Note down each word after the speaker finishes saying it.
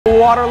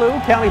Waterloo,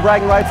 county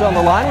bragging rights on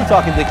the line. We're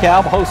talking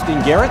DeKalb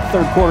hosting Garrett.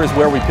 Third quarter is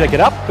where we pick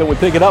it up. Then we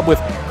pick it up with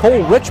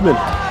Cole Richmond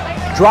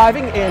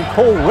driving, and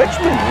Cole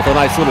Richmond with a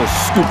nice little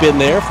scoop in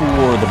there for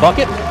the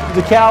bucket.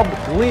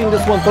 DeKalb leading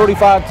this one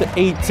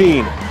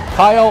 35-18.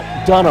 Kyle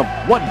Dunham,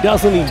 what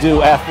doesn't he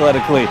do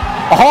athletically?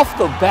 Off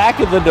the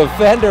back of the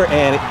defender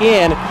and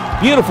in.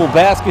 Beautiful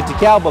basket.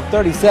 DeKalb up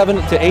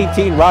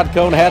 37-18. Rod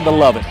Cohn had to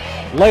love it.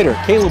 Later,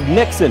 Caleb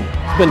Nixon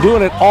has been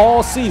doing it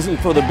all season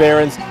for the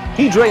Barons.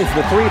 He drains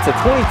the three. It's a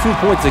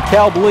 22-point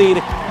DeKalb lead.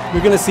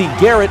 You're going to see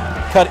Garrett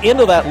cut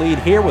into that lead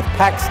here with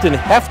Paxton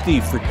Hefty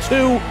for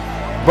two,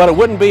 but it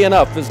wouldn't be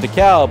enough as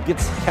DeKalb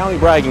gets county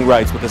bragging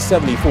rights with a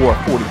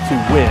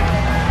 74-42 win.